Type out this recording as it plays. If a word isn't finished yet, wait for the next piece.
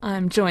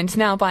I'm joined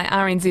now by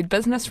RNZ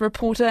business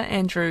reporter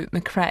Andrew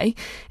McRae.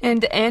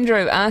 And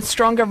Andrew, a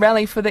stronger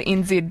rally for the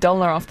NZ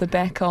dollar off the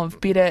back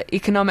of better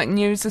economic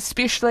news,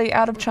 especially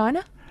out of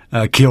China?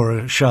 Kia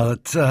ora,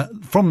 Charlotte.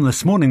 From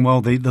this morning,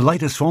 the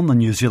latest on the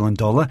New Zealand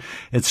dollar,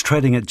 it's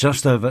trading at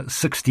just over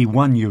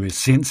 61 US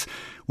cents,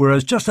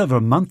 whereas just over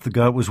a month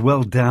ago it was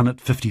well down at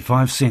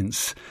 55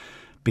 cents.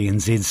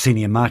 BNZ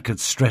senior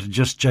markets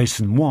strategist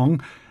Jason Wong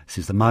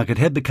says the market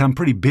had become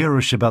pretty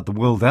bearish about the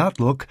world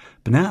outlook,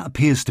 but now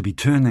appears to be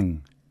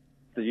turning.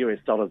 The US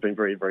dollar has been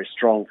very, very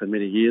strong for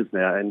many years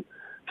now, and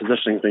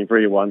positioning has been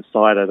very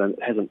one-sided, and it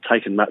hasn't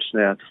taken much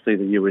now to see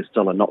the US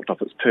dollar knocked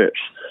off its perch.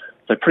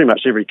 So pretty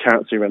much every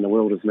currency around the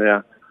world is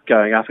now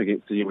going up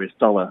against the US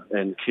dollar,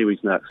 and Kiwi's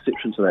no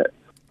exception to that.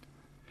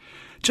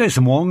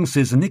 Jason Wong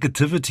says the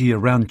negativity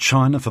around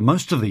China for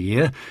most of the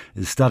year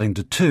is starting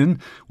to turn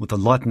with the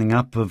lightening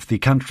up of the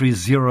country's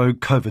zero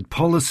COVID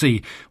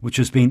policy, which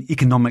has been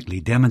economically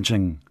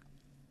damaging.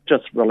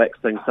 Just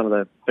relaxing some of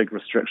the big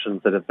restrictions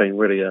that have been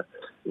really a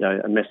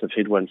massive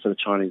headwind for the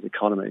Chinese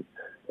economy.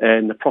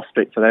 And the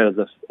prospect for that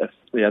is if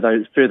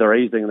those further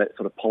easing that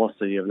sort of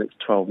policy over the next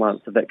 12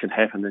 months, if that can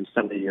happen, then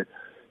suddenly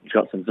you've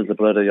got some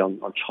visibility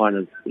on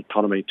China's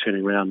economy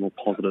turning around more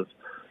positive.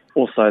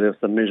 Also, there's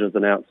some measures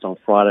announced on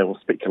Friday, or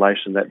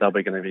speculation that they'll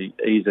be going to be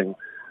easing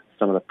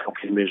some of the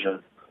property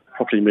measures,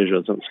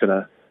 and it's going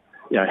to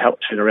help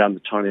turn around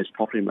the Chinese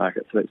property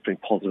market, so that's been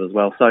positive as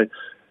well. So,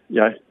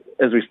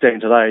 as we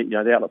stand today,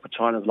 the outlook for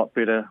China is a lot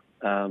better.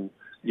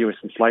 US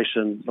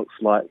inflation looks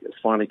like it's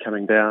finally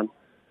coming down,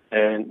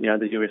 and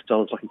the US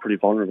dollar is looking pretty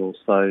vulnerable.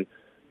 So,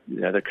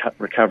 the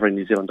recovery in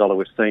New Zealand dollar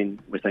we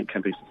think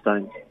can be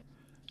sustained.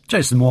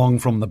 Jason Wong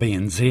from the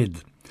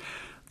BNZ.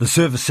 The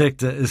service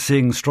sector is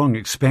seeing strong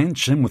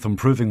expansion with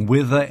improving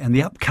weather and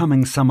the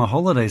upcoming summer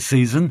holiday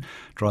season,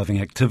 driving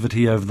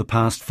activity over the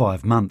past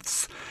 5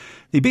 months.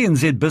 The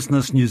BNZ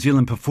Business New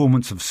Zealand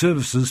Performance of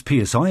Services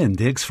PSI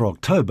Index for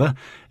October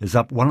is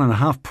up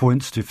 1.5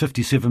 points to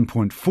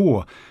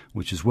 57.4,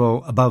 which is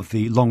well above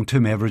the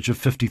long-term average of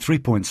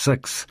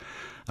 53.6.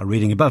 A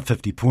reading above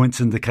 50 points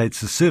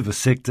indicates the service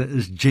sector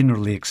is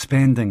generally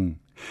expanding.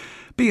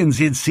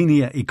 BNZ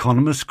senior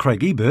economist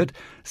Craig Ebert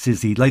says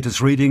the latest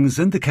readings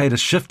indicate a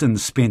shift in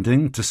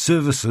spending to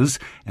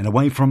services and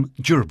away from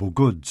durable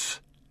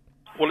goods.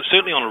 Well, it's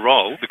certainly on a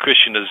roll. The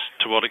question is,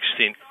 to what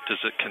extent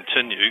does it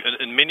continue?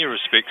 In many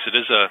respects, it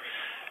is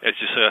as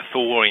you say, a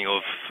thawing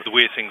of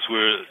where things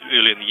were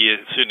earlier in the year,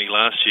 certainly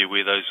last year,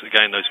 where those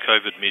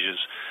COVID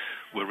measures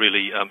were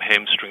really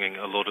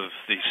hamstringing a lot of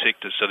these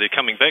sectors. So they're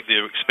coming back,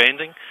 they're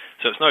expanding.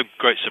 So it's no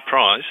great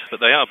surprise, but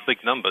they are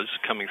big numbers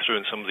coming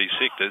through in some of these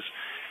sectors.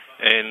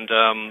 And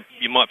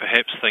you might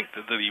perhaps think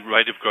that the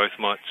rate of growth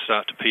might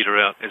start to peter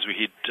out as we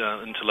head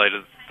into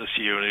later this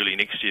year and early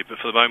next year. But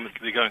for the moment,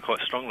 they're going quite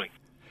strongly.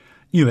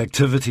 New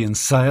activity in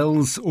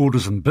sales,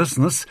 orders and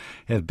business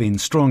have been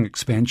strong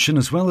expansion,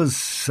 as well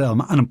as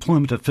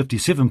unemployment at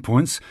 57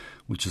 points,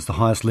 which is the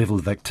highest level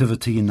of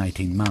activity in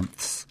 18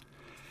 months.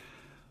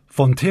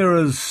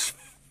 Fonterra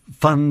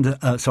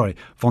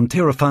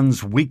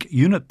Fund's weak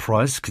unit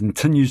price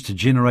continues to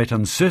generate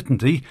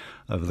uncertainty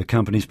over the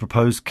company's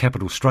proposed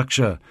capital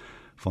structure.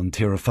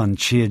 Fonterra Fund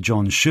Chair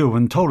John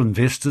Sherwin told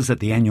investors at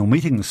the annual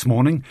meeting this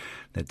morning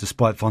that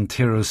despite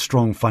Fonterra's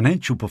strong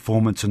financial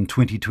performance in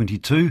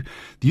 2022,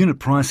 the unit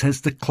price has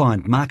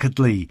declined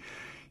markedly.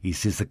 He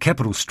says the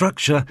capital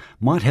structure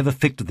might have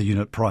affected the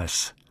unit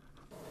price.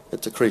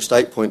 It decreased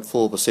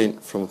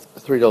 8.4% from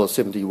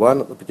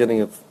 $3.71 at the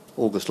beginning of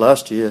August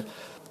last year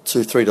to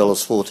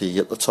 $3.40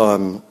 at the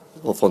time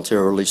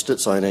Fonterra released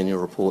its own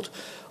annual report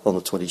on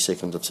the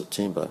 22nd of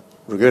September.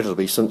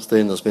 Regrettably, since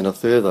then there's been a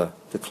further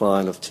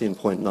decline of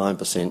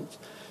 10.9%.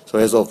 So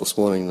as of this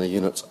morning, the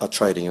units are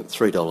trading at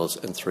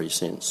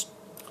 $3.03.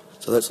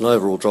 So that's an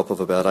overall drop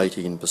of about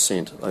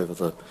 18% over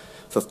the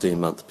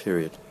 15-month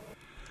period.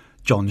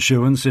 John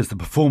Sherwin says the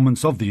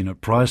performance of the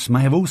unit price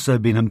may have also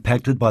been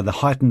impacted by the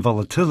heightened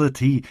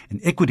volatility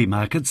in equity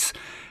markets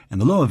and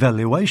the lower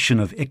valuation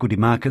of equity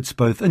markets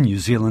both in New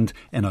Zealand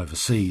and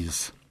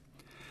overseas.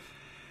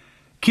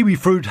 Kiwi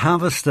fruit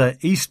harvester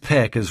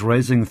Eastpak is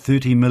raising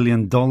 $30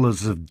 million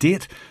of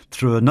debt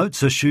through a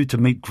notes issue to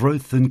meet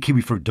growth in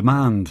kiwi fruit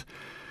demand.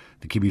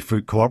 The Kiwi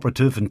Fruit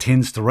Cooperative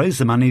intends to raise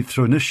the money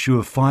through an issue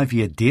of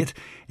 5-year debt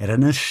at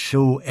an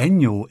initial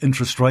annual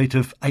interest rate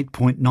of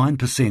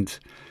 8.9%.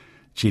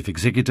 Chief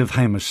Executive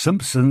Hamish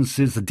Simpson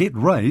says the debt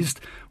raised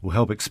will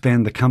help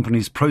expand the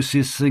company's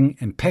processing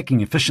and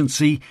packing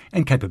efficiency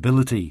and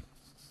capability.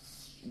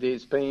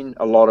 There's been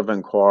a lot of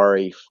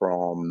inquiry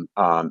from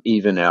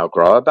even our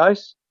grower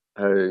base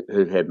who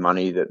have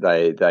money that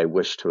they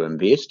wish to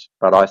invest.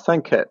 But I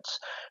think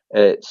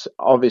it's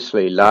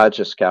obviously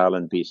larger scale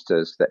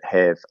investors that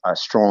have a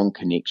strong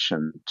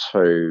connection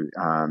to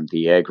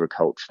the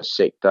agriculture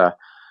sector,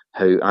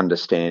 who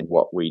understand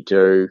what we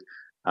do.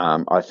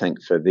 I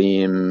think for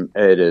them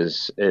it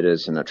is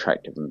an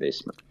attractive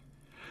investment.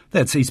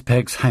 That's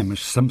Eastpak's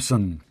Hamish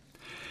Simpson.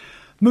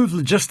 Move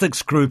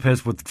Logistics Group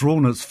has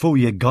withdrawn its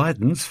full-year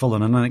guidance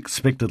following an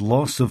unexpected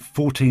loss of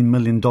 $14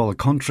 million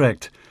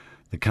contract.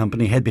 The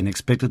company had been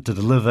expected to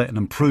deliver an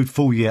improved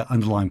full-year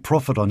underlying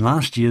profit on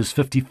last year's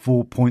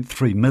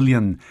 $54.3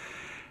 million.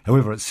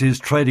 However, it says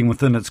trading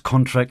within its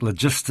contract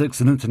logistics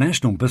and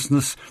international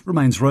business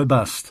remains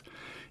robust.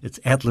 Its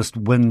Atlas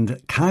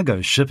Wind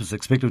cargo ship is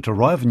expected to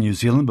arrive in New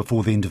Zealand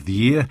before the end of the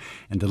year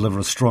and deliver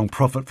a strong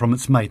profit from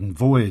its maiden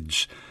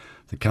voyage.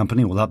 The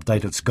company will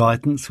update its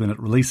guidance when it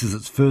releases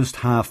its first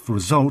half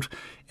result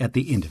at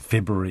the end of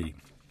February.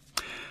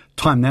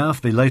 Time now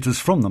for the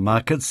latest from the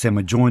markets, and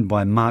we're joined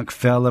by Mark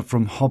Fowler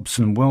from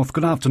Hobson Wealth.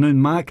 Good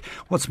afternoon, Mark.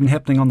 What's been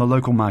happening on the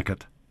local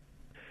market?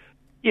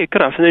 Yeah,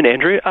 good afternoon,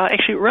 Andrew.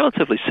 Actually,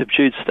 relatively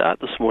subdued start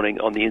this morning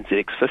on the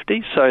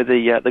NZX50. So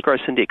the gross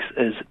index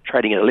is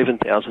trading at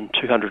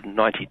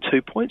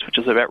 11,292 points, which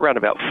is around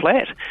about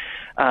flat.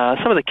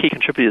 Some of the key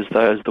contributors,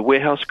 though, is the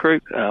Warehouse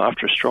Group.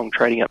 After a strong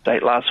trading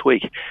update last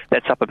week,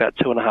 that's up about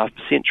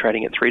 2.5%,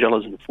 trading at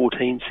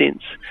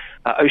 $3.14.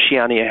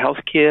 Oceania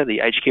Healthcare,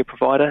 the aged care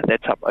provider,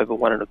 that's up over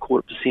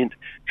 1.25%,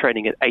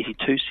 trading at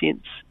 82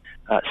 cents.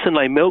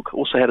 Synlait Milk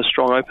also had a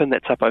strong open.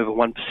 That's up over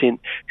 1%,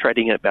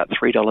 trading at about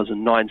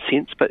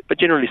 $3.09. But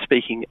generally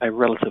speaking, a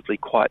relatively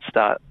quiet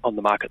start on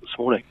the market this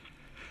morning.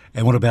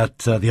 And what about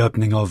the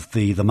opening of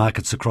the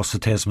markets across the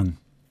Tasman?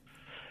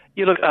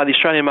 You look, the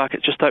Australian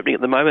market's just opening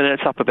at the moment, and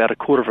it's up about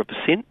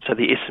 0.25%. So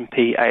the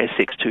S&P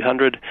ASX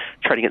 200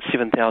 trading at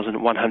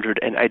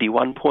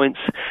 7,181 points.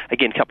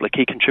 Again, a couple of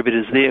key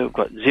contributors there. We've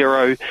got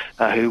Xero,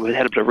 who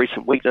had a bit of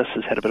recent weakness,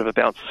 has had a bit of a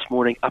bounce this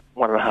morning, up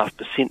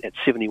 1.5% at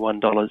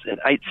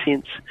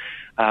 $71.08.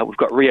 We've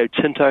got Rio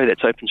Tinto,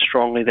 that's opened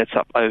strongly, that's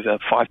up over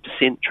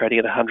 5%, trading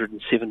at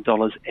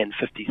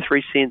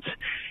 $107.53.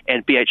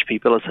 And BHP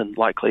Billiton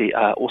likely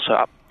also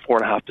up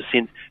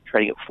 4.5%,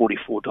 trading at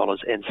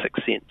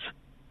 $44.06.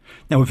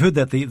 Now, we've heard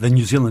that the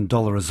New Zealand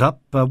dollar is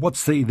up.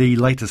 What's the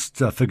latest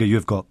figure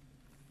you've got?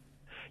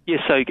 Yeah,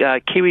 so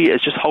Kiwi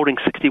is just holding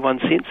 61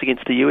 cents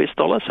against the US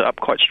dollar, so up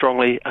quite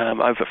strongly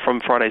over from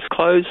Friday's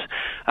close.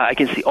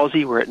 Against the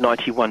Aussie, we're at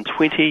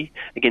 91.20.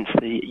 Against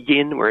the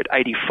yen, we're at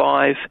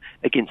 85.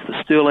 Against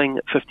the sterling,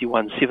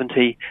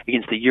 51.70.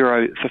 Against the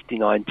euro,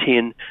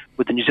 59.10.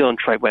 With the New Zealand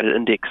trade-weighted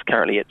index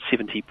currently at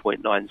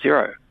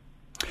 70.90.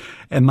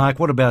 And Mark,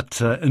 what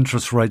about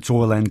interest rates,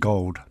 oil and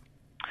gold?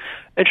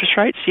 Interest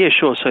rates, yeah,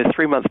 sure. So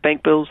 3-month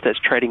bank bills, that's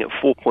trading at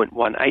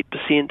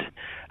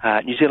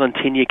 4.18%. New Zealand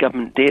 10-year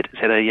government debt has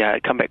had a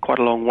come back quite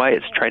a long way.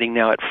 It's trading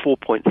now at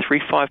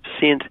 4.35%.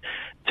 In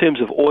terms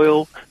of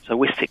oil, so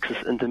West Texas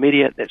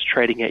Intermediate, that's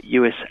trading at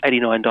US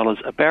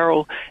 $89 a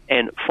barrel.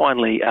 And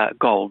finally,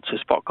 gold, so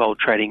spot gold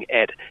trading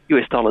at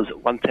US dollars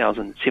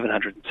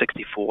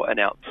 1,764 an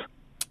ounce.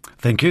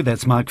 Thank you.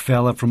 That's Mark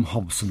Fowler from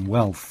Hobson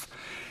Wealth.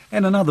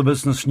 And in other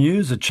business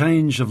news, a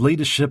change of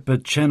leadership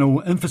at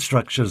Channel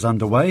Infrastructure is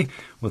underway,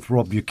 with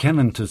Rob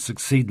Buchanan to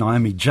succeed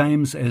Naomi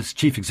James as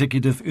Chief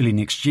Executive early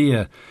next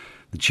year.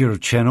 The chair of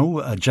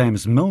Channel,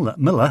 James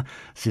Miller,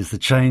 says the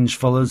change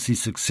follows the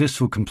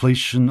successful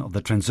completion of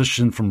the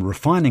transition from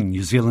Refining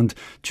New Zealand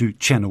to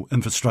Channel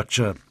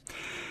Infrastructure.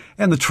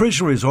 And the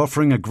Treasury is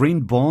offering a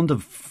green bond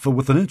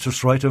with an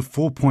interest rate of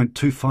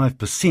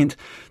 4.25%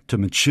 to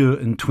mature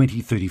in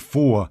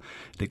 2034.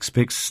 It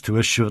expects to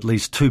issue at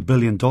least $2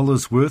 billion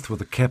worth with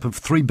a cap of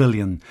 $3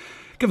 billion.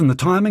 Given the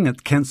timing,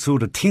 it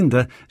cancelled a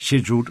tender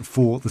scheduled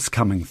for this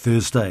coming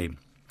Thursday.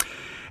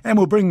 And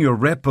we'll bring you a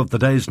wrap of the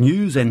day's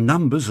news and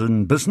numbers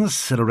in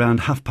business at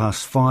around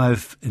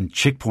 5:30 in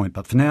Checkpoint.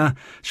 But for now,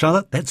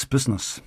 Charlotte, that's business.